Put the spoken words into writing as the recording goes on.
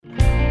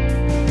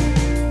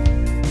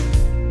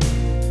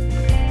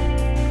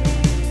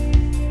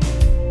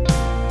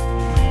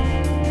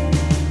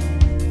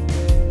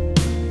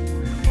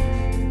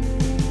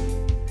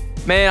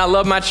Man, I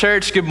love my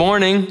church. Good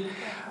morning.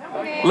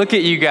 Look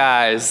at you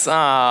guys.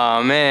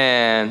 Oh,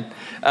 man.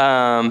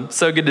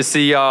 So good to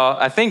see y'all.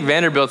 I think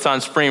Vanderbilt's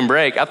on spring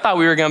break. I thought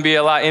we were going to be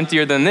a lot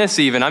emptier than this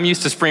even. I'm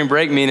used to spring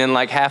break meaning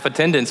like half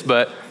attendance,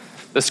 but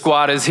the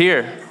squad is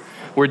here.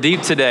 We're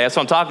deep today. That's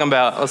what I'm talking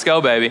about. Let's go,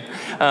 baby.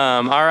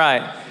 All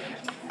right.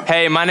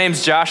 Hey, my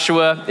name's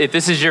Joshua. If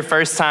this is your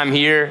first time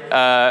here,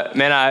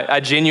 man,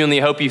 I genuinely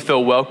hope you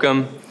feel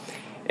welcome.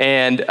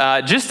 And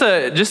just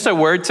a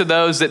word to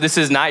those that this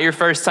is not your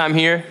first time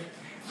here.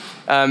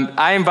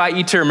 I invite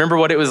you to remember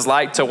what it was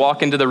like to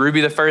walk into the Ruby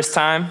the first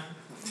time,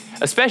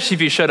 especially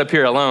if you showed up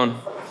here alone.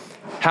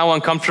 How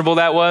uncomfortable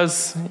that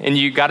was, and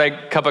you got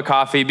a cup of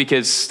coffee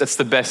because that's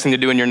the best thing to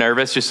do when you're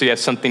nervous, just so you have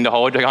something to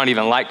hold. Like, I don't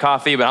even like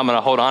coffee, but I'm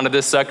gonna hold on to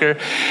this sucker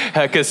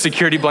because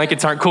security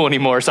blankets aren't cool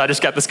anymore, so I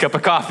just got this cup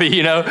of coffee,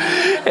 you know?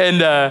 And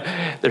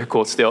they're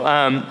cool still.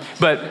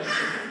 But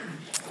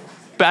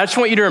I just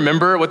want you to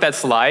remember what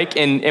that's like.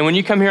 And when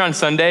you come here on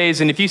Sundays,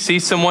 and if you see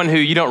someone who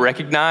you don't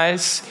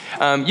recognize,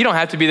 you don't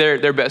have to be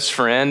their best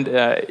friend.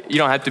 You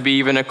don't have to be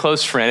even a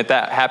close friend. If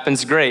that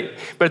happens, great.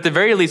 But at the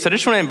very least, I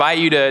just want to invite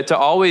you to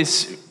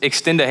always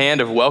extend a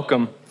hand of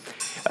welcome.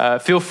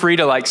 Feel free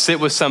to sit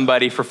with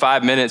somebody for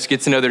 5 minutes,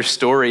 get to know their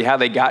story, how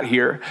they got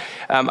here.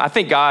 I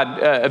think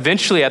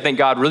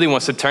God really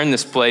wants to turn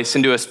this place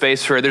into a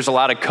space where there's a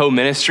lot of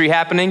co-ministry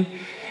happening.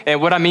 And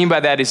what I mean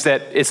by that is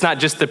that it's not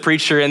just the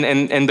preacher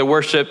and the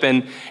worship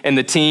and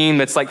the team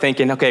that's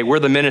thinking, okay, we're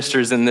the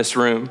ministers in this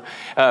room.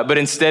 But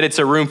instead, it's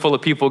a room full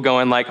of people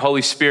going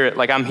Holy Spirit,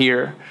 I'm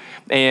here.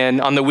 And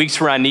on the weeks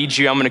where I need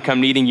you, I'm going to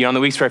come needing you. On the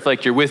weeks where I feel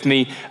like you're with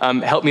me,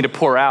 help me to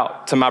pour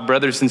out to my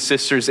brothers and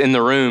sisters in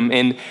the room.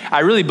 And I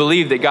really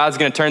believe that God's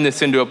going to turn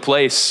this into a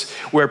place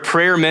where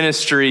prayer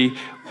ministry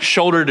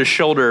shoulder to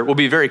shoulder will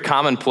be very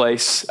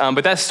commonplace.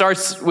 But that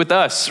starts with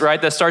us,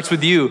 right? That starts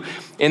with you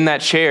in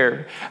that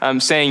chair,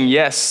 saying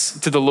yes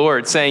to the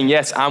Lord, saying,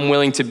 yes, I'm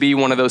willing to be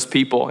one of those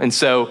people. And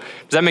so,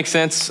 does that make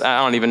sense? I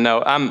don't even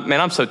know.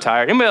 I'm so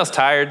tired. Anybody else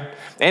tired?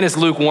 And it's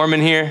lukewarm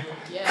in here?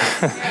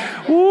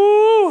 Yes.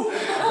 Woo,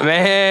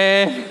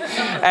 man.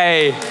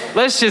 Hey,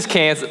 let's just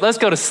cancel. Let's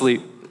go to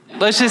sleep.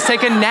 Let's just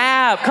take a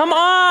nap. Come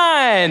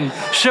on.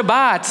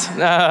 Shabbat.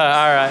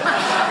 All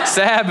right.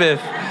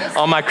 Sabbath.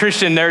 All my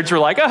Christian nerds were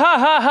like, ah, ha,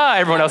 ha, ha.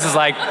 Everyone else is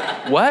like,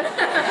 what?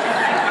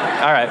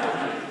 All right.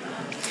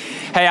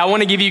 Hey, I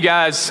want to give you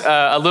guys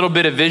a little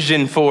bit of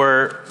vision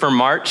for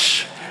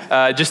March.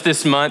 Just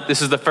this month.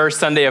 This is the first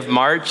Sunday of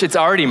March. It's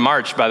already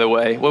March, by the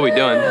way. What are we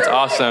doing? It's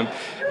awesome.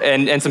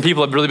 And some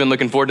people have really been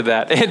looking forward to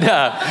that.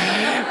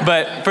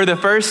 But for the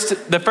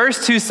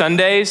first 2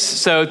 Sundays,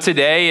 so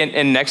today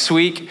and next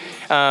week,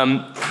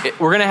 we're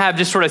going to have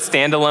just sort of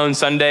standalone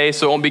Sundays,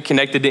 so it won't be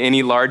connected to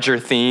any larger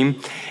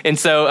theme. And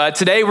so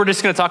today we're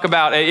just going to talk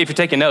about, if you're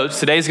taking notes,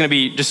 today's going to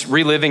be just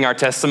reliving our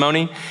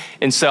testimony.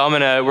 And so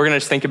we're going to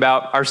just think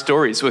about our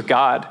stories with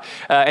God.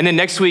 And then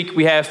next week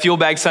we have Fuel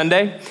Bag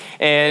Sunday.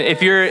 And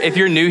if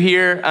you're new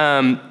here,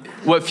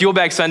 what Fuel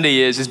Bag Sunday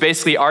is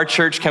basically our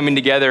church coming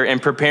together and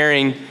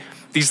preparing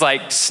these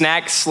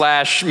snack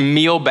 /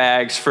 meal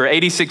bags for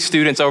 86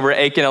 students over at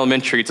Aiken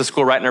Elementary. It's a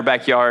school right in our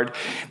backyard.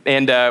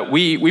 And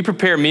we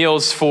prepare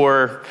meals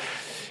for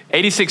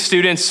 86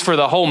 students for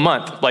the whole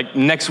month,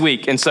 next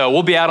week. And so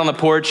we'll be out on the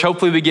porch.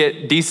 Hopefully we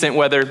get decent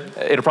weather.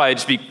 It'll probably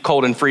just be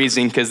cold and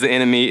freezing because the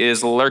enemy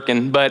is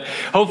lurking. But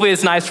hopefully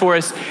it's nice for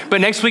us.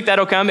 But next week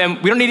that'll come.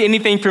 And we don't need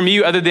anything from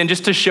you other than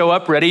just to show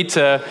up ready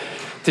to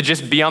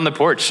just be on the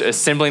porch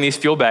assembling these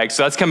fuel bags.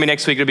 So that's coming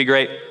next week. It'll be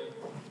great.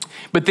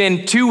 But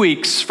then 2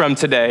 weeks from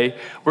today,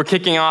 we're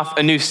kicking off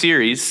a new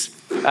series.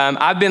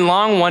 I've been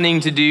long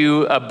wanting to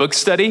do a book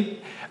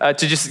study, to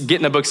just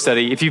get in a book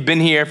study. If you've been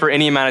here for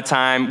any amount of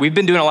time, we've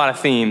been doing a lot of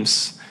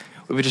themes.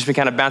 We've just been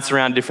kind of bouncing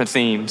around different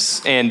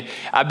themes. And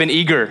I've been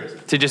eager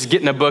to just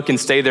get in a book and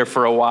stay there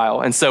for a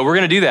while. And so we're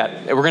going to do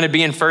that. We're going to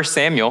be in 1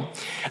 Samuel.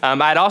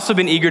 I'd also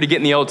been eager to get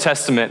in the Old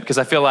Testament because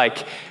I feel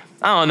like,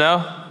 I don't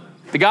know,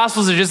 the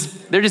Gospels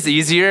they're just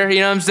easier,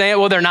 you know what I'm saying?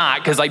 Well, they're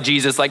not, because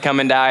Jesus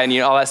come and die and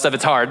all that stuff,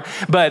 it's hard.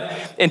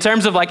 But in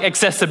terms of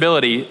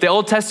accessibility, the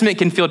Old Testament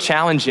can feel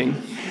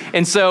challenging.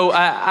 And so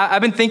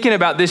I've been thinking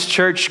about this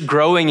church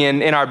growing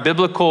in our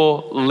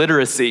biblical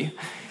literacy,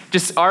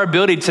 just our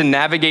ability to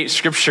navigate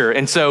scripture.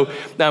 And so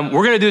we're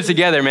going to do it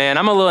together, man.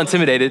 I'm a little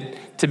intimidated,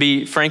 to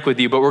be frank with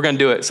you, but we're going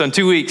to do it. So in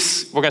 2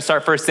 weeks, we're going to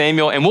start 1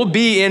 Samuel, and we'll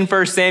be in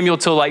 1 Samuel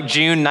till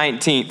June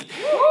 19th.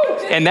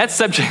 And that's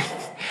subject...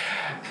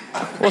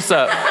 What's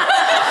up?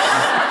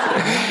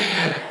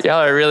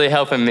 Y'all are really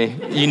helping me.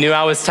 You knew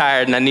I was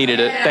tired and I needed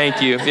it.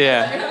 Thank you.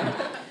 Yeah.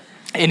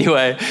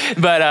 Anyway,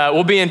 but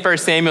we'll be in 1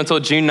 Samuel until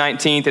June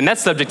 19th, and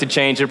that's subject to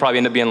change. It'll probably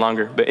end up being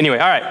longer. But anyway,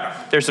 all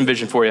right, there's some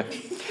vision for you.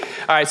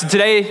 All right, so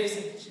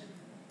today's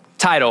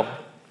title,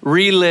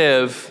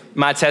 Relive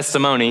My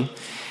Testimony.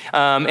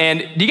 And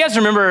do you guys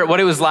remember what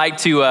it was like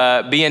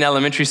to be in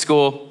elementary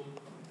school?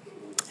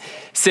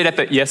 Sit at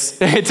the, yes,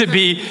 to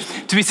be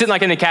sitting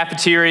in the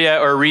cafeteria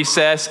or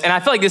recess. And I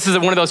feel like this is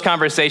one of those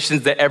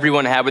conversations that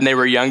everyone had when they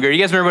were younger. You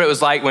guys remember what it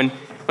was like when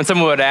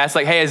someone would ask,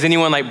 hey, has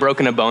anyone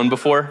broken a bone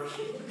before?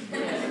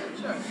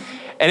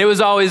 And it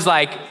was always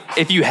like,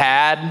 if you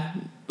had,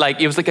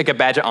 like, it was like a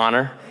badge of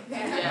honor.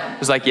 It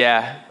was like,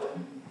 yeah,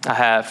 I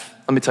have.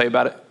 Let me tell you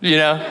about it. You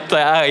know, it's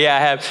like, oh yeah, I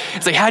have.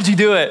 It's like, how'd you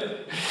do it?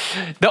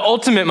 The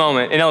ultimate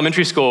moment in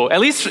elementary school, at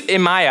least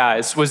in my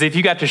eyes, was if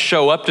you got to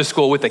show up to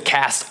school with a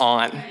cast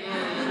on.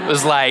 It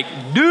was like,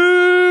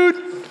 dude,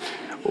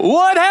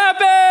 what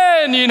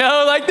happened? You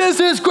know, like, this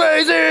is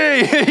crazy.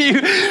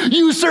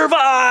 you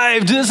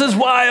survived. This is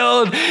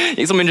wild.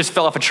 Someone just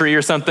fell off a tree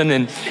or something.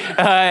 And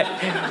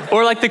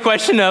or like the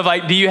question of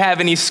like, do you have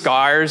any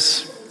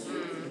scars?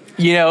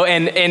 You know,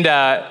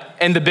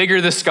 and the bigger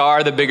the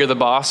scar, the bigger the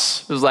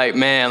boss. It was like,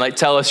 man, like,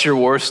 tell us your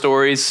war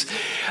stories.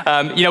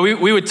 You know,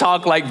 we would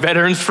talk like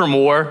veterans from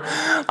war,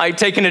 like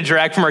taking a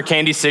drag from our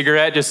candy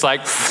cigarette, just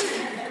like,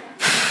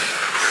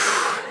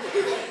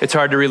 it's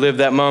hard to relive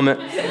that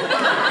moment.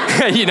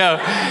 You know,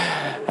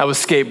 I was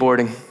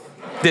skateboarding,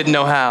 didn't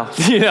know how,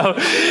 you know.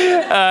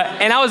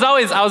 And I was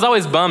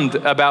always bummed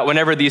about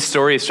whenever these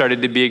stories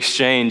started to be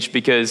exchanged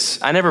because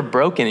I never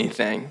broke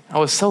anything. I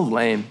was so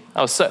lame.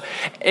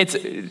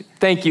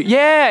 Thank you.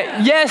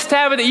 Yeah, yes,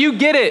 Tabitha, you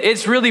get it.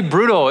 It's really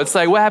brutal. It's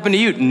like, what happened to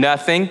you?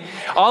 Nothing.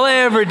 All I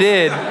ever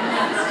did,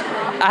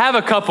 I have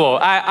a couple.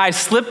 I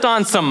slipped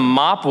on some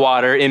mop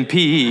water in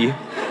PE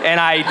and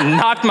I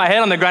knocked my head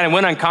on the ground and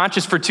went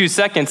unconscious for 2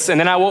 seconds and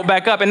then I woke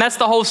back up and that's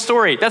the whole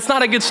story. That's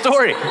not a good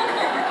story.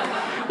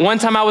 One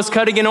time I was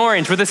cutting an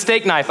orange with a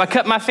steak knife. I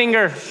cut my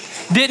finger.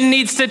 Didn't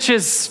need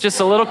stitches, just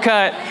a little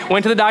cut.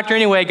 Went to the doctor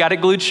anyway, got it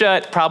glued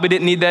shut. Probably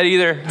didn't need that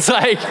either. It's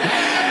like,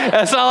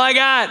 that's all I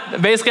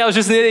got. Basically, I was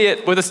just an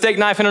idiot with a steak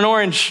knife and an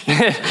orange.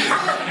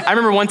 I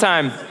remember one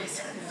time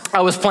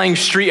I was playing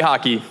street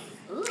hockey.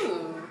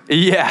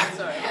 Yeah,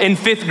 in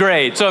 5th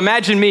grade. So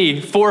imagine me,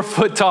 4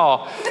 foot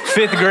tall,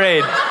 5th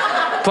grade,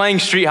 playing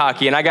street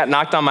hockey, and I got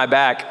knocked on my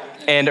back,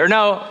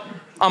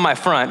 on my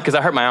front, because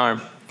I hurt my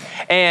arm.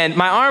 And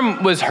my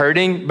arm was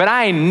hurting, but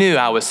I knew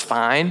I was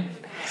fine.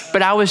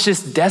 But I was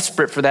just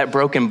desperate for that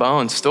broken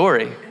bone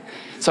story.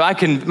 So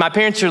my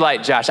parents are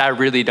like, Josh, I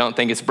really don't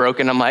think it's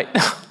broken. I'm like,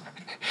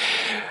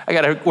 I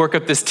got to work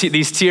up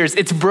these tears.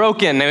 It's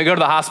broken. And we go to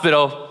the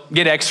hospital,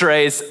 get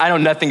x-rays. I know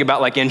nothing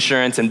about like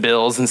insurance and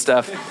bills and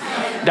stuff.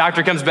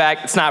 Doctor comes back,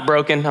 it's not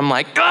broken. I'm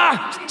like,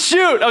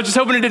 shoot, I was just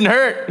hoping it didn't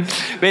hurt.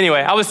 But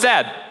anyway, I was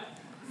sad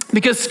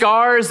because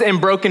scars and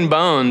broken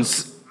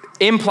bones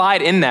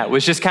implied in that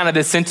was just kind of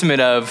this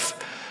sentiment of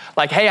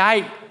like, hey,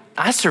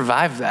 I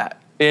survived that.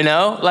 You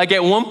know, like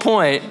at one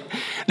point,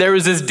 there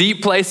was this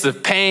deep place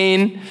of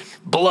pain,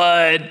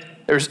 blood,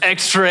 there's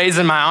x-rays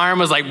and my arm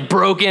was like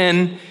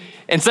broken.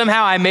 And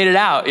somehow I made it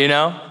out, you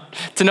know,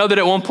 to know that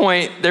at one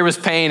point there was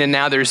pain and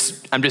now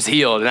I'm just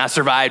healed and I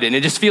survived it. And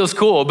it just feels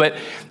cool. But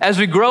as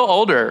we grow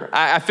older,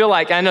 I feel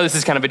like, I know this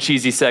is kind of a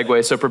cheesy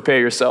segue, so prepare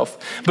yourself.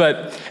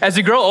 But as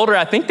we grow older,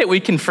 I think that we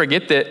can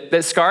forget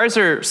that scars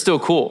are still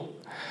cool.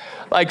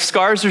 Like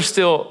scars are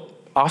still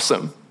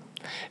awesome.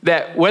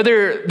 That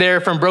whether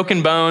they're from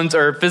broken bones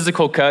or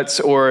physical cuts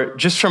or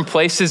just from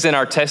places in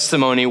our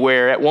testimony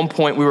where at one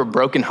point we were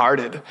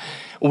brokenhearted,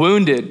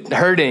 wounded,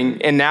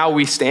 hurting, and now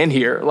we stand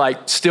here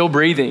like still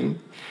breathing,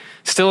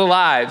 still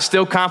alive,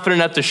 still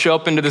confident enough to show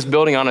up into this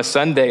building on a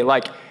Sunday,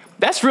 like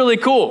that's really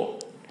cool.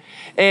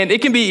 And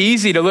it can be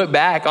easy to look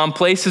back on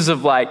places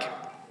of like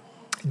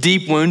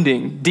deep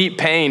wounding, deep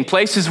pain,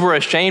 places we're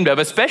ashamed of,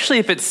 especially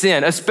if it's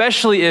sin,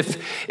 especially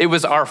if it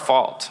was our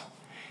fault.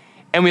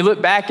 And we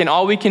look back and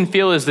all we can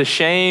feel is the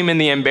shame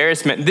and the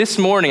embarrassment. This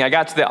morning, I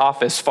got to the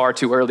office far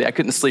too early. I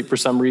couldn't sleep for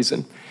some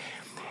reason.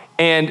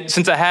 And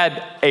since I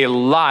had a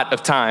lot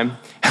of time,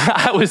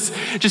 I was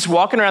just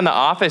walking around the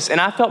office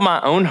and I felt my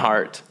own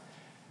heart.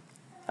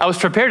 I was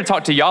prepared to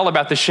talk to y'all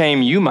about the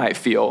shame you might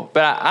feel,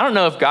 but I don't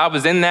know if God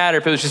was in that or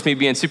if it was just me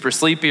being super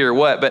sleepy or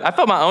what, but I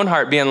felt my own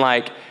heart being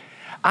like,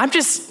 I'm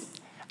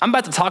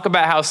about to talk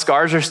about how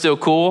scars are still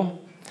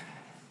cool.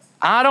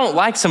 I don't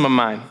like some of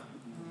mine.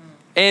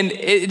 And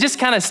it just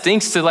kind of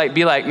stinks to like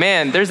be like,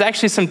 man, there's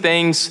actually some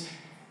things,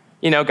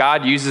 you know,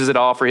 God uses it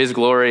all for his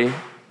glory.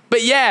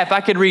 But yeah, if I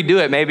could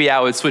redo it, maybe I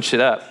would switch it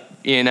up,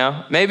 you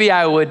know? Maybe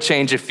I would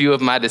change a few of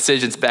my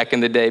decisions back in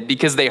the day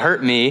because they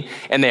hurt me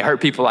and they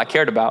hurt people I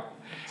cared about.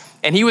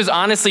 And he was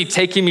honestly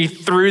taking me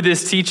through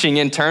this teaching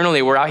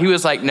internally where he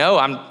was like,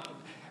 no,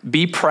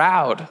 be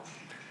proud.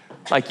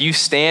 Like you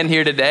stand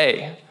here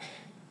today.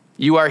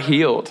 You are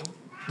healed.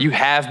 You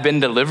have been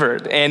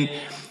delivered. And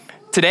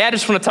today, I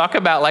just want to talk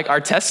about like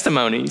our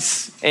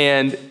testimonies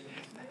and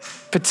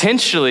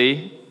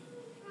potentially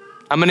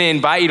I'm going to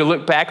invite you to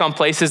look back on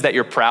places that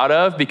you're proud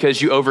of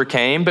because you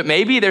overcame, but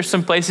maybe there's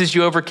some places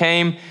you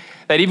overcame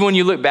that even when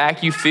you look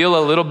back, you feel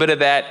a little bit of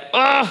that,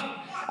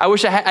 I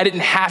wish I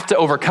didn't have to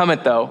overcome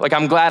it though. Like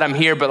I'm glad I'm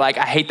here, but like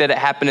I hate that it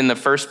happened in the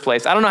first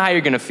place. I don't know how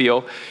you're going to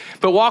feel,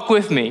 but walk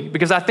with me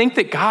because I think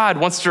that God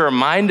wants to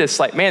remind us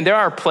like, man, there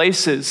are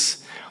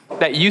places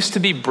that used to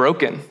be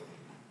broken,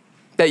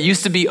 that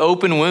used to be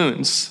open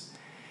wounds.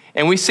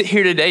 And we sit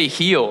here today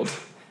healed.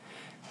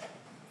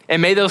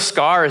 And may those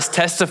scars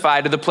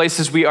testify to the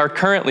places we are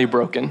currently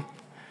broken,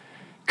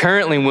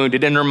 currently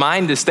wounded, and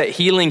remind us that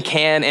healing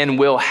can and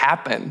will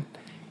happen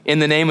in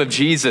the name of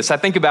Jesus. I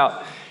think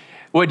about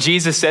what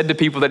Jesus said to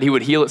people that he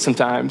would heal at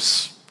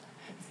sometimes.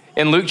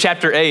 In Luke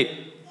chapter 8,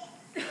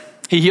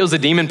 he heals a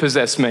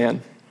demon-possessed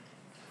man.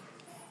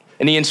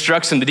 And he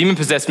instructs him, the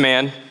demon-possessed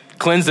man,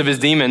 cleansed of his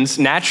demons,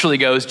 naturally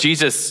goes,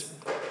 Jesus,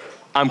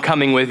 I'm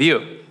coming with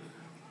you.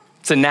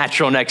 It's a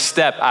natural next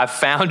step. I've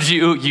found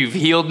you. You've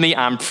healed me.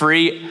 I'm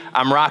free.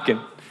 I'm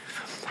rocking.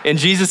 And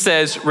Jesus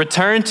says,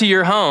 return to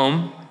your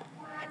home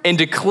and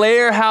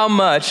declare how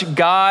much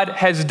God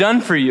has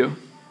done for you.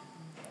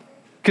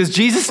 Because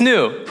Jesus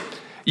knew,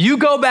 you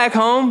go back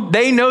home,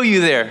 they know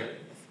you there.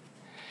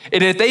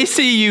 And if they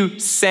see you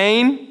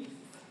sane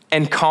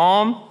and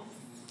calm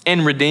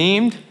and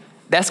redeemed,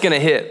 that's going to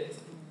hit.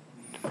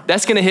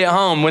 That's going to hit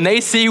home. When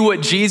they see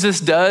what Jesus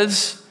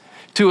does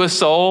to a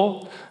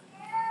soul,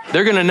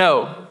 they're going to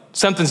know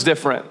something's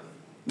different.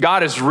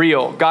 God is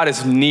real. God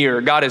is near.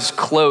 God is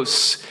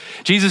close.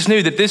 Jesus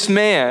knew that this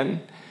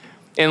man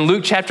in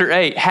Luke chapter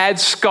 8 had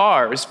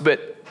scars,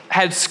 but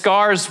had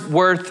scars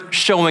worth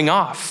showing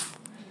off,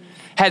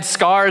 had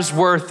scars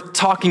worth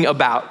talking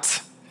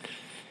about.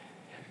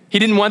 He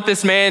didn't want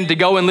this man to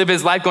go and live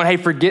his life going, hey,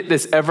 forget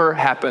this ever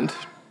happened.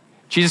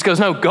 Jesus goes,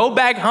 no, go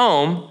back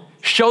home,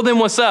 show them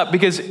what's up,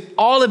 because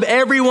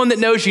everyone that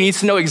knows you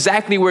needs to know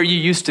exactly where you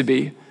used to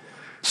be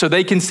so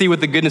they can see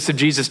what the goodness of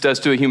Jesus does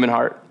to a human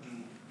heart.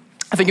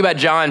 I think about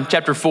John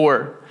chapter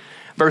 4,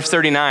 verse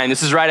 39.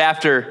 This is right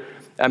after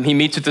he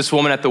meets with this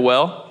woman at the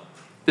well,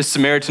 this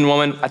Samaritan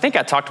woman. I think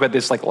I talked about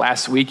this like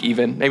last week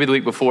even, maybe the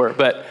week before,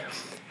 but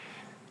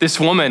this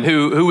woman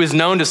who was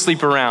known to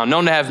sleep around,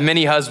 known to have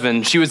many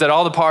husbands. She was at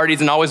all the parties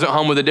and always went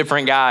home with a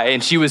different guy.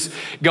 And she was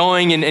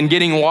going and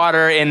getting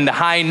water in the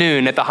high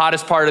noon at the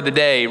hottest part of the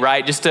day,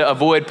 right? Just to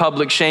avoid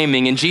public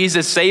shaming. And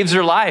Jesus saves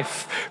her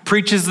life,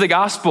 preaches the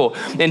gospel.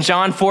 And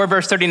John 4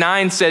 verse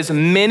 39 says,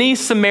 many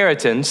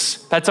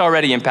Samaritans, that's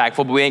already impactful,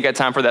 but we ain't got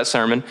time for that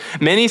sermon.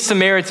 Many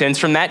Samaritans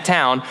from that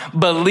town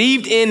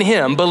believed in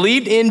him,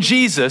 believed in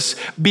Jesus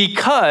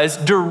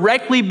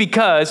directly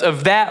because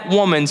of that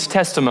woman's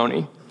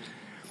testimony.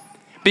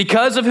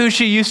 Because of who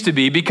she used to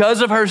be, because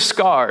of her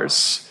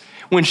scars,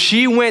 when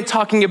she went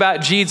talking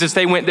about Jesus,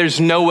 they went, there's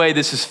no way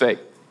this is fake.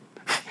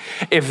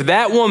 If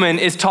that woman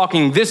is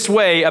talking this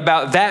way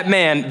about that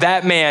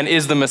man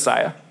is the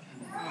Messiah.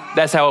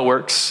 That's how it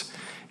works.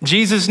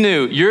 Jesus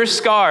knew your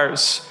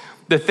scars,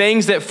 the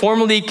things that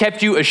formerly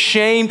kept you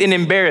ashamed and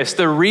embarrassed,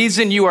 the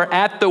reason you are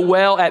at the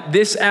well at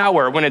this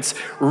hour when it's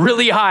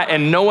really hot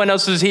and no one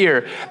else is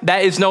here,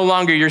 that is no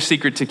longer your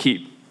secret to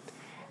keep.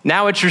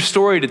 Now it's your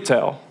story to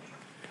tell.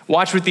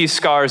 Watch what these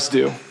scars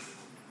do.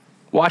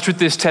 Watch what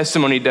this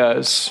testimony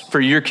does for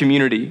your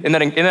community. Isn't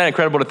that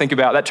incredible to think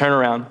about, that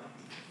turnaround?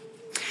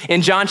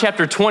 In John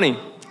chapter 20,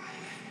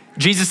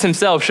 Jesus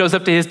himself shows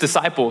up to his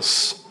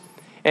disciples.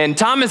 And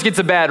Thomas gets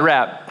a bad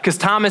rap because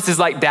Thomas is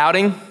like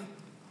doubting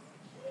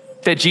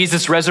that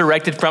Jesus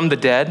resurrected from the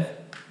dead.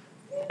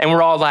 And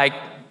we're all like,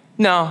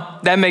 no,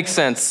 that makes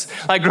sense.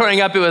 Like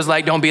growing up, it was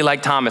like, don't be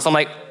like Thomas. I'm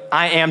like,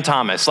 I am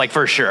Thomas, like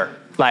for sure.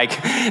 Like,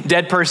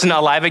 dead person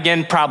alive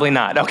again? Probably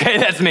not. Okay,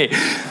 that's me.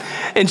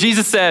 And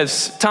Jesus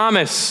says,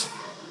 Thomas,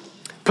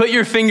 put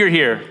your finger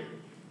here.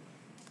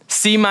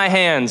 See my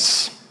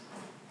hands.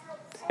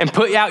 And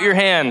put out your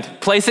hand.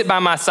 Place it by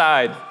my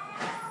side.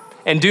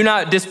 And do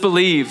not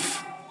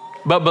disbelieve,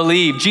 but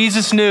believe.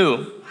 Jesus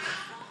knew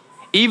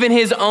even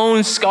his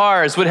own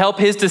scars would help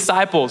his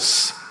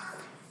disciples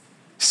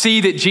see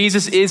that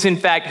Jesus is in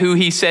fact who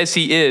he says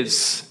he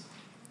is.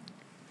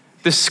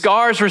 The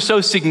scars were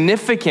so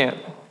significant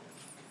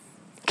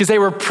because they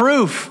were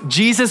proof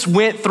Jesus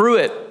went through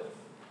it.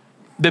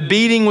 The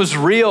beating was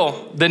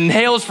real. The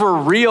nails were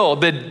real.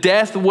 The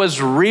death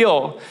was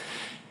real.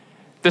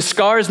 The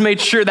scars made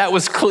sure that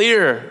was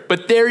clear.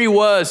 But there he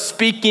was,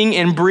 speaking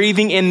and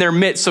breathing in their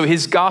midst, so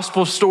his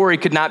gospel story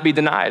could not be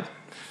denied.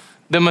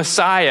 The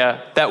Messiah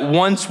that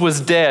once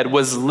was dead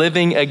was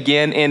living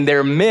again in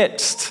their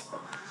midst.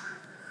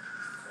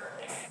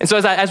 And so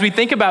as we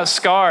think about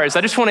scars,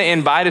 I just want to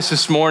invite us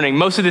this morning.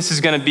 Most of this is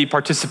going to be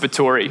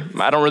participatory.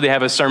 I don't really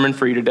have a sermon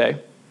for you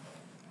today.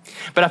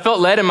 But I felt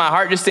led in my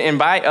heart just to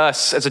invite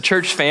us as a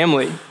church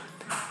family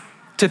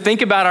to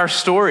think about our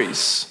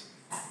stories,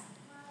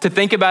 to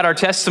think about our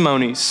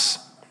testimonies,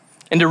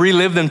 and to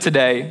relive them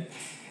today.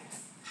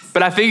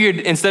 But I figured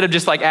instead of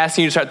just like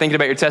asking you to start thinking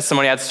about your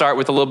testimony, I'd start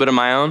with a little bit of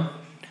my own.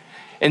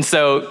 And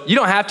so you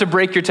don't have to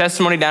break your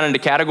testimony down into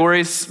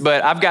categories,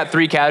 but I've got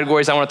 3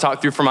 categories I want to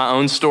talk through for my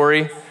own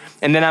story.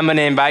 And then I'm going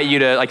to invite you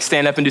to like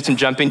stand up and do some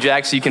jumping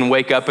jacks so you can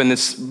wake up in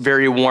this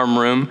very warm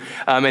room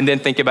and then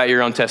think about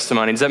your own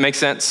testimony. Does that make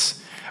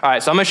sense? All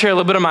right, so I'm going to share a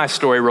little bit of my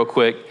story real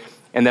quick,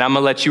 and then I'm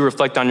going to let you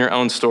reflect on your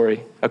own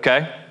story,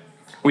 okay?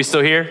 We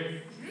still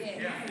here?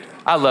 Yeah.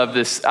 I love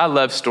this. I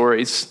love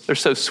stories. They're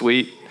so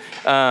sweet.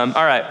 All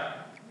right.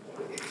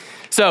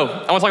 So I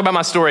want to talk about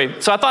my story.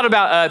 So I thought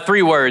about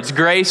 3 words: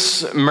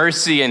 grace,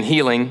 mercy, and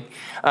healing.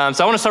 So I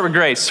want to start with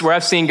grace, where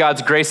I've seen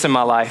God's grace in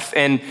my life.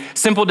 And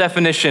simple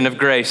definition of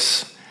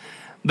grace: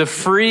 the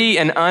free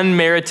and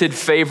unmerited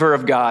favor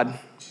of God.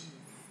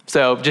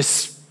 So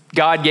just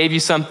God gave you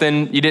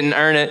something, you didn't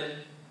earn it,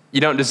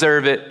 You don't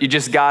deserve it. You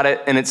just got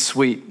it, and it's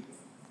sweet.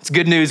 It's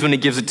good news when he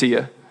gives it to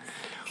you.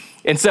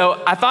 And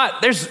so I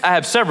thought, I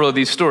have several of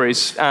these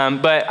stories,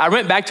 but I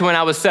went back to when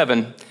I was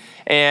 7,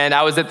 and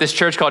I was at this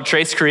church called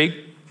Trace Creek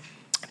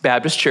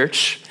Baptist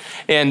Church,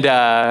 and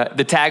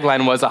the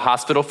tagline was a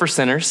hospital for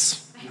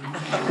sinners,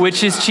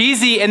 which is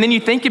cheesy, and then you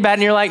think about it,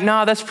 and you're like,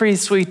 no, that's pretty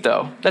sweet,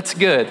 though. That's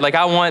good. Like,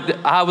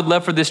 I would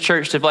love for this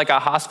church to be like a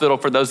hospital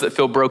for those that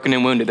feel broken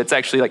and wounded. That's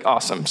actually, like,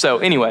 awesome. So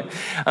anyway,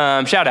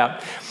 shout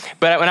out.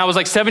 But when I was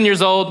like 7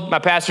 years old, my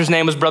pastor's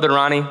name was Brother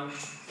Ronnie.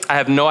 I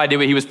have no idea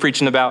what he was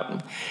preaching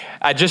about.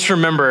 I just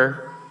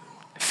remember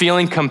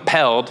feeling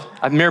compelled.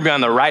 I remember being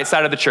on the right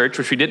side of the church,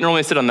 which we didn't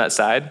normally sit on that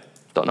side.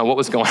 Don't know what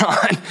was going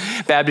on.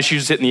 Baptists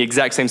used to sit in the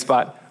exact same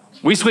spot.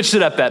 We switched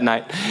it up that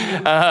night,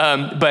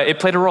 but it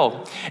played a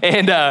role.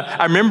 And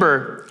I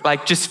remember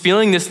like just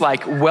feeling this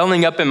like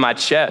welling up in my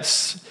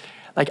chest.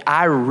 Like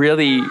I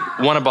really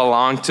want to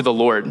belong to the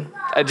Lord.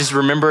 I just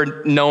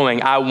remember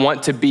knowing I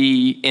want to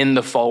be in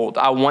the fold.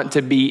 I want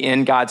to be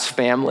in God's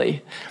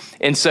family.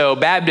 And so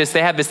Baptists,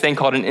 they have this thing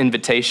called an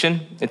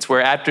invitation. It's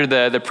where after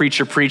the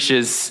preacher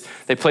preaches,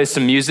 they play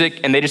some music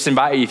and they just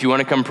invite you, if you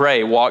want to come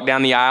pray, walk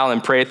down the aisle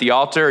and pray at the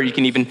altar, or you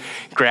can even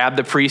grab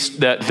the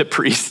priest.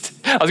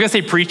 I was gonna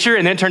say preacher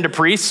and then turn to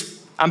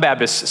priest. I'm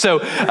Baptist.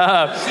 So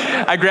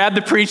I grabbed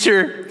the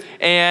preacher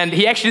and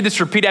he actually did this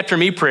repeat after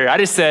me prayer. I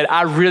just said,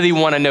 I really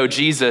want to know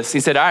Jesus.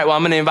 He said, all right, well,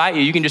 I'm gonna invite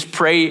you. You can just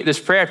pray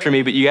this prayer after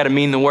me, but you got to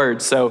mean the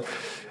words. So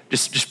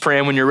just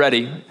pray when you're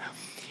ready.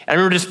 I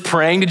remember just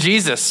praying to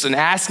Jesus and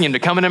asking him to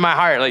come into my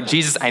heart. Like,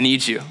 Jesus, I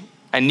need you.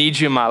 I need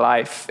you in my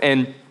life.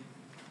 And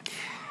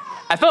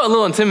I felt a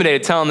little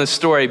intimidated telling this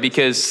story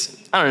because,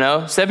 I don't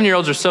know,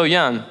 7-year-olds are so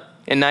young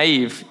and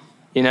naive,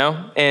 you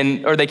know,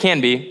 or they can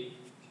be.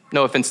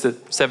 No offense to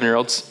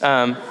 7-year-olds.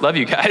 Love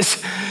you guys.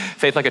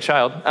 Faith like a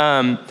child.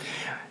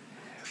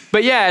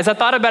 But yeah, as I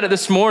thought about it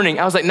this morning,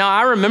 I was like, no,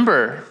 I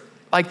remember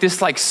like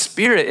this like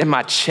spirit in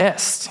my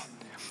chest.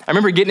 I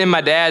remember getting in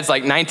my dad's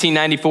like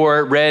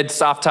 1994 red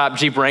soft top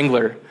Jeep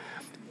Wrangler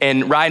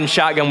and riding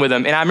shotgun with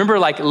him. And I remember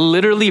like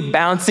literally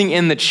bouncing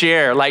in the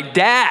chair like,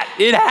 Dad,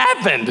 it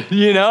happened,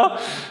 you know?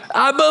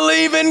 I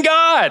believe in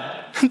God.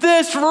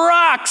 This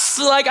rocks.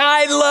 Like,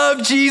 I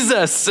love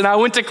Jesus. And I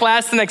went to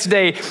class the next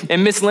day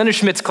in Miss Linda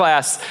Schmidt's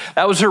class.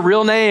 That was her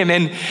real name.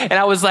 And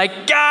I was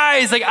like,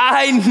 guys, like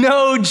I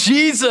know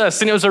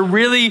Jesus. And it was a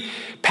really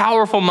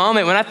powerful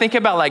moment. When I think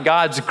about like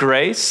God's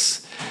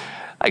grace,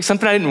 like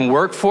something I didn't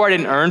work for, I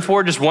didn't earn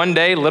for. Just one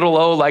day, little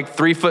old like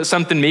 3 foot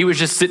something me was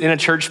just sitting in a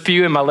church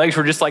pew and my legs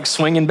were just like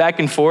swinging back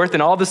and forth.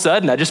 And all of a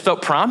sudden I just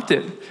felt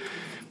prompted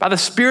by the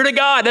Spirit of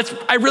God.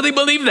 I really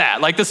believe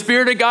that. Like the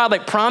Spirit of God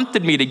like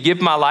prompted me to give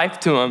my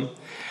life to him.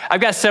 I've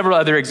got several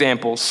other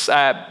examples.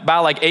 By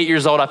like 8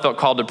 years old, I felt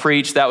called to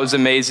preach. That was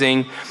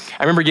amazing.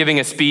 I remember giving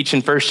a speech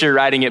in first year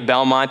writing at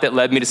Belmont that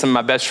led me to some of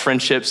my best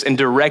friendships and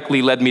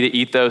directly led me to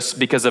Ethos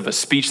because of a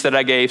speech that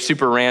I gave,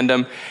 super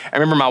random. I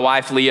remember my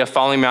wife, Leah,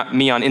 following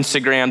me on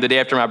Instagram the day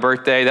after my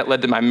birthday. That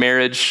led to my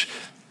marriage.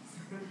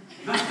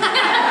 I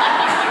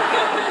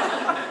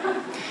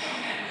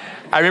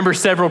remember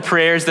several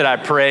prayers that I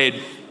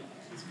prayed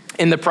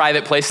in the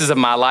private places of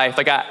my life.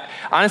 Like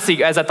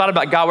honestly, as I thought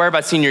about God, where have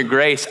I seen your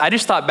grace? I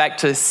just thought back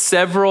to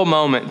several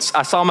moments.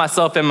 I saw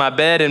myself in my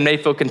bed in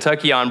Mayfield,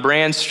 Kentucky on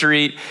Brand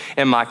Street,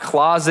 in my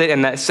closet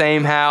in that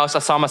same house. I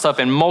saw myself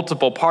in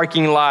multiple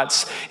parking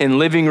lots, in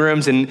living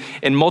rooms, in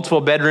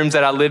multiple bedrooms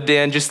that I lived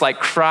in, just like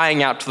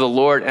crying out to the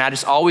Lord. And I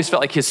just always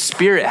felt like his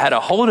Spirit had a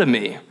hold of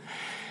me.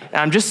 And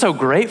I'm just so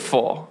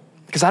grateful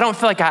because I don't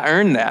feel like I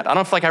earned that. I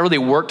don't feel like I really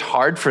worked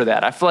hard for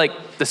that. I feel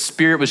like the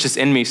Spirit was just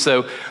in me.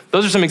 So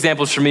those are some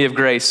examples for me of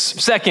grace.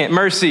 Second,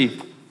 mercy.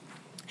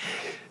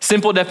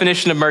 Simple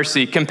definition of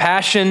mercy: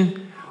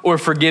 compassion or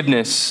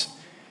forgiveness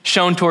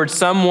shown towards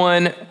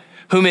someone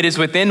whom it is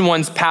within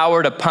one's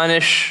power to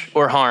punish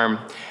or harm.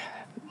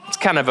 It's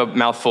kind of a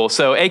mouthful.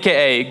 So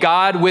AKA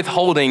God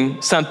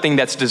withholding something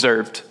that's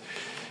deserved.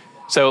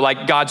 So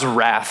like God's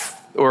wrath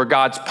or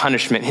God's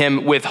punishment,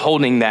 him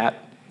withholding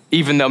that,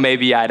 even though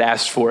maybe I'd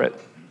asked for it.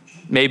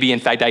 Maybe, in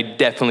fact, I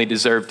definitely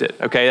deserved it.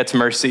 Okay, that's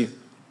mercy.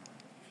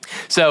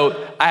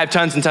 So I have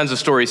tons and tons of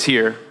stories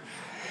here.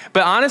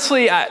 But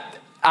honestly, I'm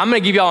gonna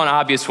give y'all an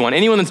obvious one.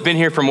 Anyone that's been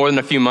here for more than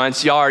a few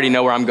months, y'all already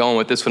know where I'm going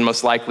with this one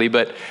most likely,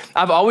 but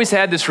I've always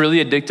had this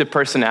really addictive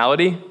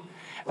personality.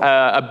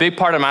 A big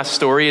part of my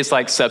story is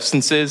like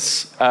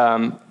substances.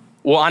 Well,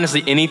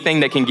 honestly, anything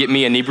that can get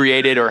me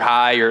inebriated or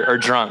high or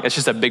drunk. It's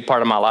just a big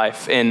part of my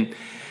life. And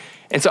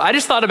so I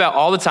just thought about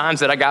all the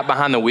times that I got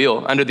behind the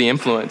wheel under the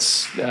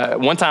influence.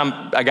 One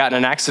time I got in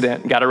an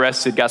accident, got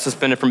arrested, got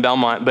suspended from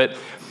Belmont, but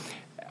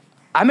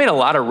I made a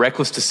lot of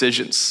reckless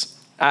decisions.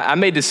 I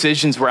made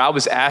decisions where I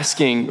was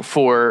asking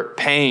for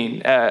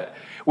pain,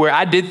 where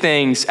I did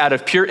things out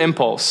of pure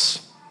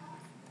impulse.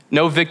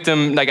 No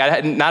victim,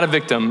 not a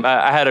victim.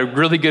 I had a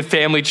really good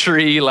family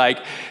tree, like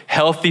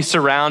healthy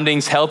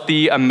surroundings,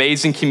 healthy,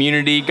 amazing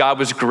community. God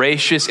was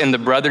gracious in the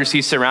brothers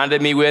he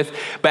surrounded me with.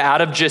 But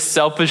out of just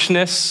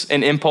selfishness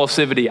and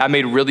impulsivity, I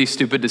made really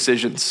stupid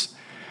decisions.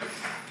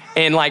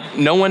 And like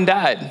no one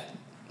died,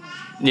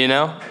 you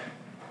know?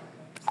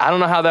 I don't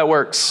know how that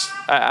works.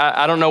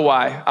 I don't know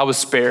why I was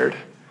spared.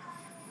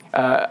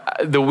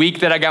 The week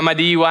that I got my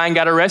DUI and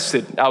got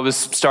arrested, I was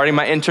starting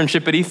my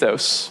internship at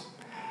Ethos.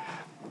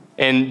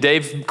 And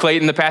Dave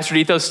Clayton, the pastor at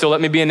Ethos, still let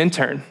me be an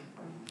intern.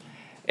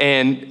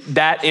 And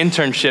that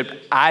internship,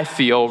 I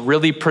feel,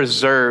 really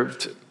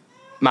preserved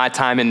my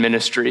time in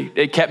ministry.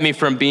 It kept me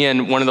from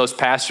being one of those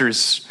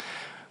pastors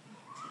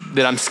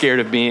that I'm scared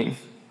of being.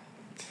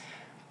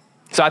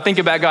 So I think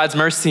about God's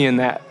mercy in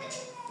that.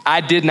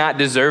 I did not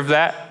deserve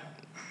that.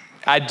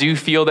 I do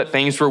feel that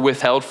things were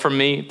withheld from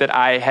me that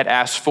I had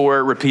asked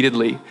for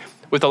repeatedly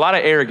with a lot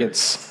of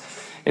arrogance.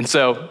 And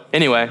so,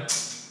 anyway,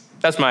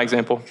 that's my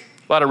example.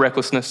 A lot of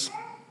recklessness.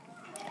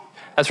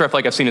 That's where I feel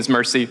like I've seen his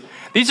mercy.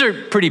 These are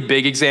pretty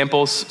big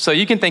examples, so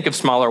you can think of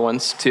smaller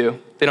ones too.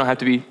 They don't have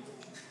to be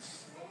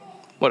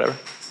whatever.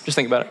 Just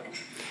think about it.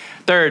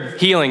 Third,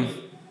 healing.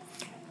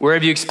 Where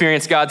have you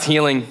experienced God's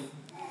healing?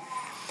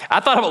 I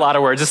thought of a lot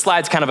of words. This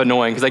slide's kind of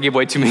annoying because I give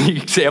way too many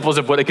examples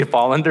of what it could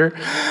fall under.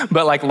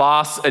 But like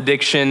loss,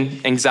 addiction,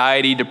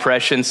 anxiety,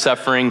 depression,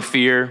 suffering,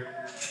 fear.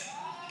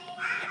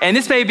 And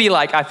this may be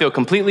like I feel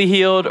completely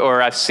healed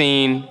or I've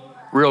seen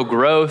real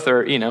growth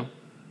or,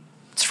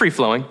 it's free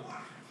flowing.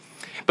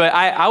 But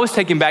I was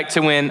taken back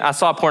to when I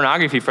saw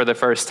pornography for the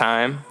first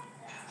time.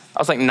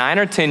 I was like 9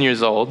 or 10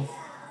 years old,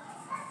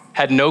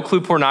 had no clue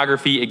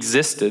pornography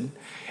existed.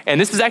 And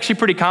this is actually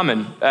pretty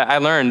common. I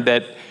learned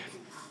that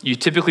you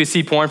typically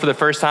see porn for the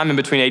first time in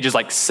between ages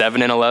like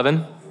 7 and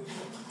 11.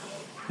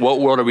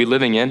 What world are we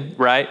living in,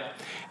 right?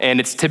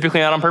 And it's typically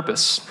not on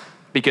purpose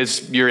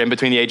because you're in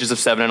between the ages of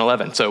 7 and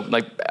 11. So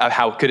like,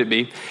 how could it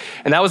be?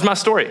 And that was my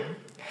story.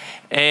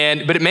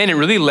 But man, it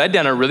really led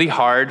down a really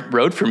hard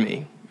road for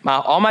me.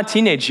 All my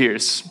teenage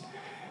years.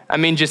 I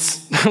mean,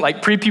 just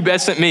like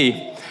prepubescent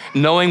me,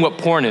 knowing what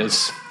porn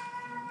is.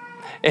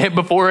 And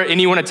before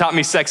anyone had taught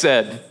me sex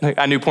ed,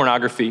 I knew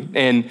pornography.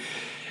 And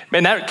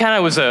man, that kind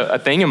of was a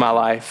thing in my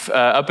life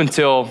up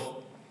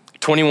until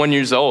 21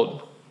 years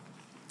old.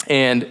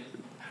 And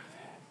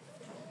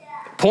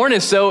porn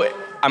is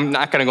I'm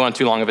not gonna go on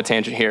too long of a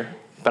tangent here,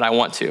 but I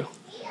want to.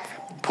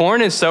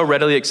 Porn is so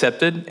readily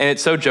accepted and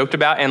it's so joked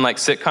about in like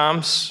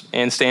sitcoms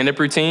and stand-up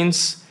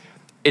routines.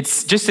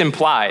 It's just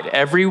implied.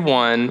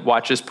 Everyone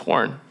watches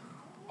porn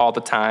all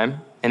the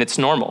time and it's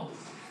normal.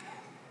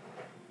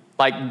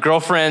 Like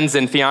girlfriends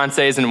and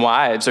fiancés and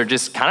wives are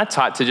just kind of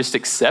taught to just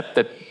accept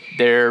that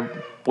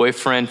their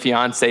boyfriend,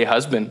 fiance,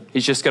 husband,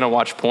 he's just gonna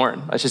watch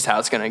porn. That's just how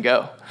it's gonna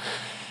go.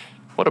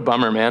 What a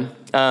bummer, man.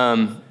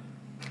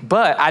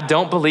 But I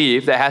don't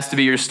believe that has to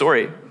be your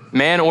story,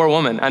 man or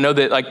woman. I know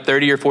that like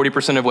 30 or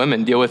 40% of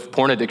women deal with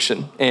porn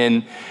addiction.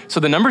 And so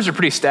the numbers are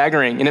pretty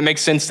staggering, and it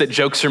makes sense that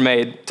jokes are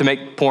made to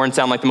make porn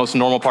sound like the most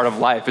normal part of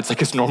life. It's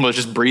like as normal as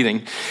just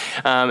breathing.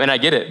 And I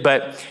get it,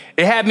 but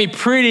it had me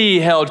pretty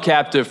held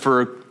captive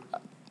for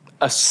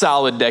a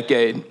solid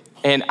decade.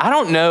 And I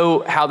don't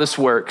know how this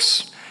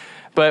works,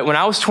 but when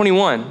I was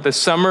 21, the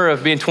summer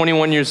of being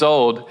 21 years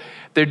old,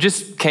 there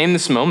just came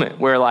this moment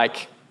where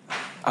like,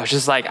 I was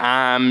just like,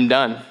 I'm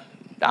done.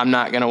 I'm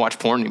not gonna watch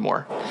porn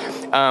anymore.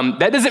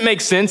 That doesn't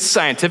make sense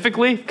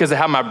scientifically because of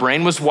how my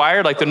brain was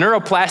wired. Like the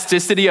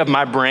neuroplasticity of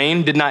my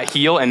brain did not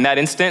heal in that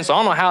instant. So I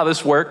don't know how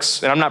this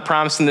works, and I'm not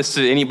promising this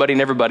to anybody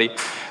and everybody,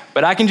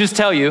 but I can just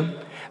tell you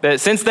that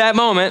since that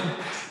moment,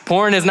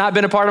 porn has not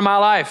been a part of my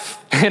life.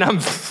 And I'm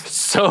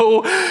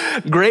so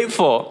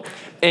grateful.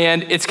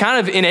 And it's kind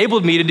of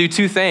enabled me to do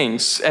two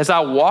things as I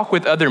walk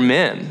with other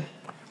men.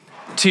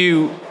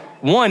 To,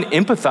 one,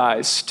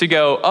 empathize, to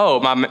go, oh,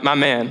 my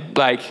man,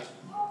 like,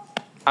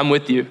 I'm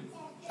with you.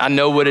 I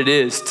know what it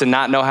is to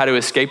not know how to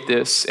escape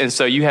this. And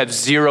so you have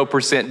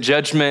 0%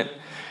 judgment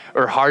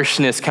or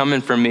harshness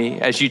coming from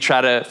me as you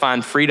try to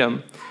find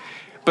freedom.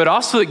 But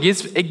also it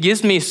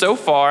gives me so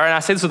far, and I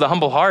say this with a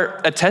humble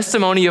heart, a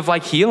testimony of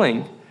like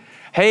healing.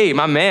 Hey,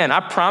 my man, I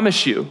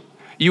promise you,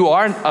 you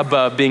aren't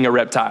above being a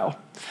reptile.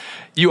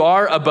 You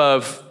are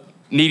above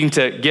needing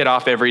to get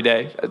off every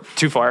day.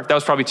 Too far. That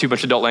was probably too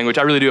much adult language.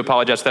 I really do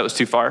apologize if that was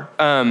too far.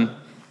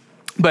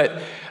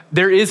 But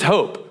there is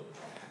hope.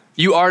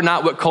 You are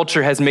not what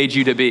culture has made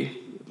you to be,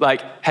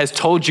 like has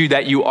told you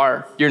that you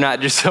are. You're not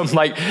just some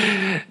like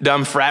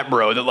dumb frat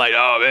bro that like,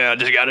 oh man, I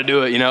just got to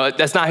do it.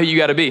 That's not who you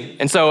got to be.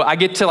 And so I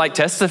get to like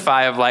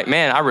testify of like,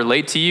 man, I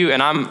relate to you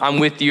and I'm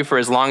with you for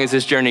as long as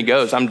this journey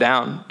goes. I'm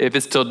down. If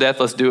it's till death,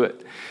 let's do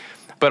it.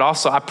 But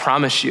also I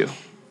promise you,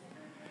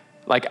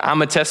 like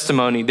I'm a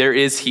testimony, there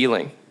is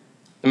healing.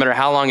 No matter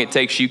how long it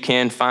takes, you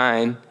can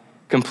find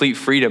complete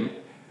freedom.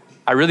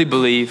 I really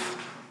believe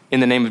in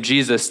the name of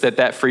Jesus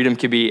that freedom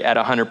can be at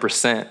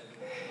 100%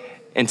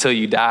 until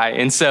you die.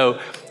 And so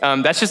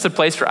that's just a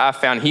place where I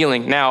found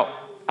healing. Now,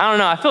 I don't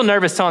know, I feel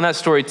nervous telling that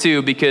story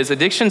too because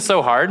addiction's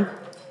so hard.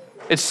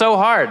 It's so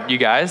hard, you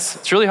guys.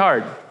 It's really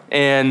hard.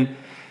 And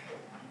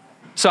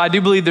so I do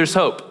believe there's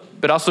hope,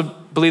 but also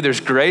believe there's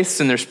grace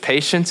and there's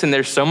patience and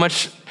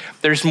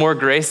there's more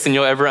grace than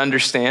you'll ever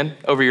understand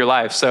over your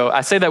life. So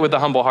I say that with a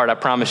humble heart, I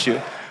promise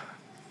you.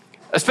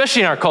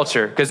 especially in our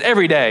culture, because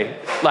every day,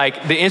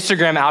 like the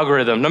Instagram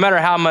algorithm, no matter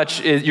how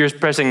much you're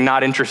pressing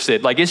not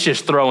interested, like it's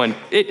just throwing,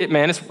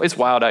 man, it's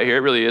wild out here.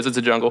 It really is. It's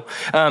a jungle.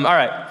 All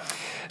right.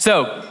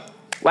 So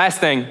last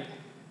thing,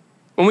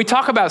 when we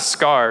talk about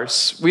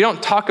scars, we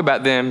don't talk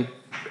about them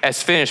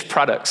as finished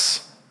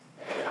products.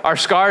 Our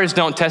scars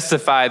don't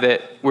testify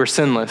that we're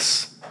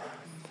sinless.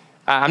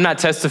 I'm not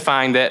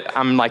testifying that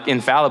I'm like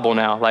infallible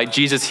now, like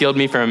Jesus healed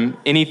me from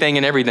anything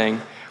and everything.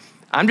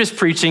 I'm just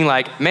preaching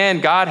like,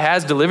 man, God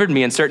has delivered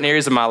me in certain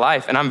areas of my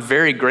life, and I'm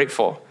very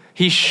grateful.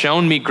 He's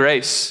shown me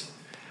grace.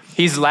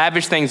 He's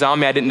lavished things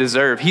on me I didn't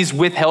deserve. He's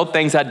withheld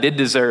things I did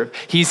deserve.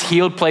 He's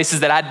healed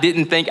places that I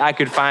didn't think I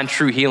could find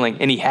true healing,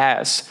 and he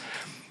has.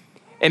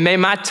 And may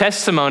my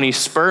testimony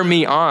spur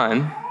me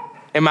on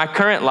in my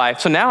current life.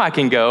 So now I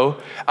can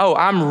go, oh,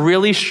 I'm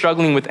really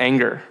struggling with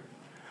anger.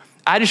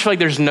 I just feel like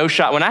there's no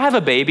shot. When I have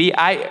a baby,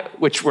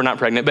 which we're not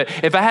pregnant, but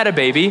if I had a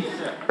baby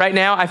right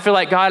now, I feel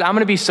like, God, I'm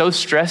gonna be so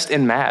stressed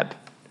and mad.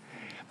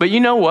 But you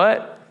know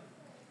what?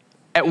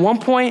 At one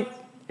point,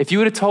 if you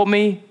would have told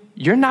me,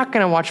 you're not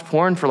gonna watch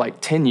porn for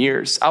like 10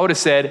 years, I would have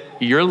said,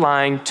 you're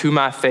lying to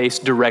my face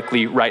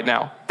directly right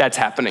now. That's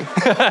happening.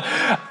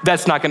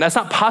 That's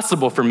not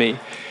possible for me.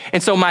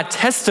 And so my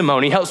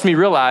testimony helps me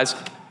realize,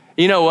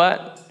 you know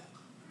what?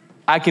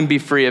 I can be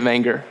free of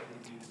anger.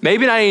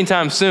 Maybe not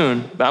anytime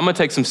soon, but I'm gonna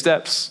take some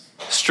steps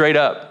straight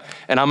up,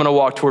 and I'm gonna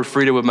walk toward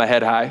freedom with my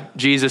head high.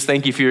 Jesus,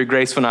 thank you for your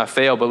grace when I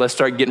fail, but let's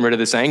start getting rid of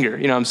this anger.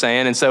 You know what I'm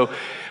saying? And so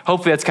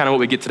hopefully that's kind of what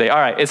we get today. All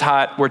right, it's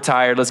hot, we're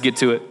tired, let's get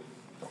to it.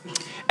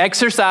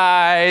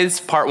 Exercise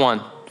part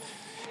 1.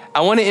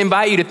 I wanna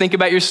invite you to think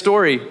about your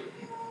story,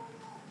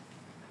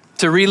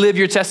 to relive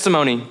your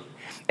testimony.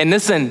 And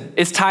listen,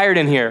 it's tired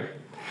in here.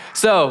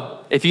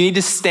 So if you need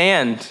to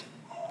stand,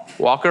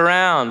 walk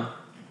around.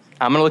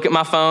 I'm gonna look at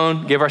my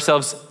phone, give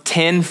ourselves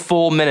 10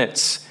 full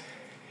minutes.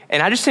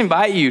 And I just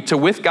invite you to,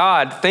 with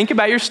God, think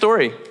about your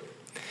story.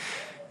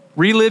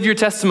 Relive your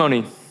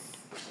testimony.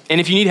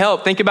 And if you need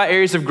help, think about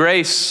areas of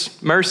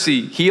grace,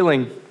 mercy,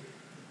 healing.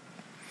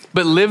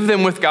 But live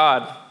them with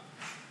God.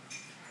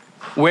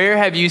 Where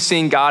have you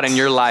seen God in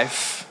your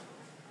life?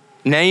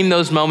 Name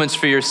those moments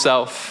for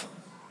yourself.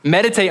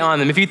 Meditate on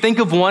them. If you think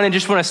of one and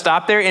just wanna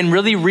stop there and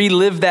really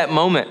relive that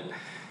moment,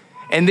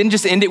 and then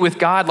just end it with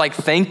God, like,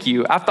 thank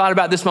you. I've thought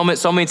about this moment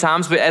so many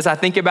times, but as I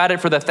think about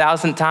it for the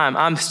 1,000th time,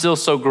 I'm still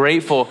so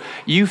grateful.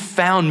 You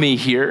found me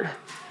here.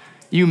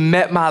 You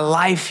met my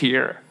life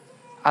here.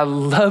 I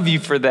love you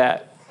for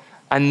that.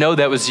 I know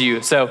that was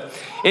you. So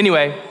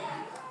anyway,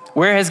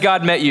 where has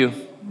God met you?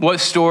 What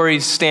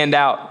stories stand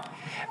out?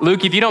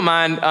 Luke, if you don't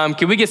mind,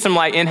 can we get some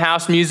like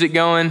in-house music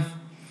going?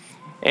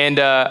 And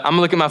I'm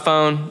gonna look at my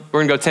phone. We're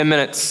gonna go 10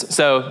 minutes.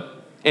 So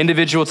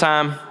individual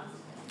time.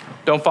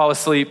 Don't fall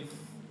asleep.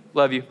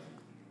 Love you.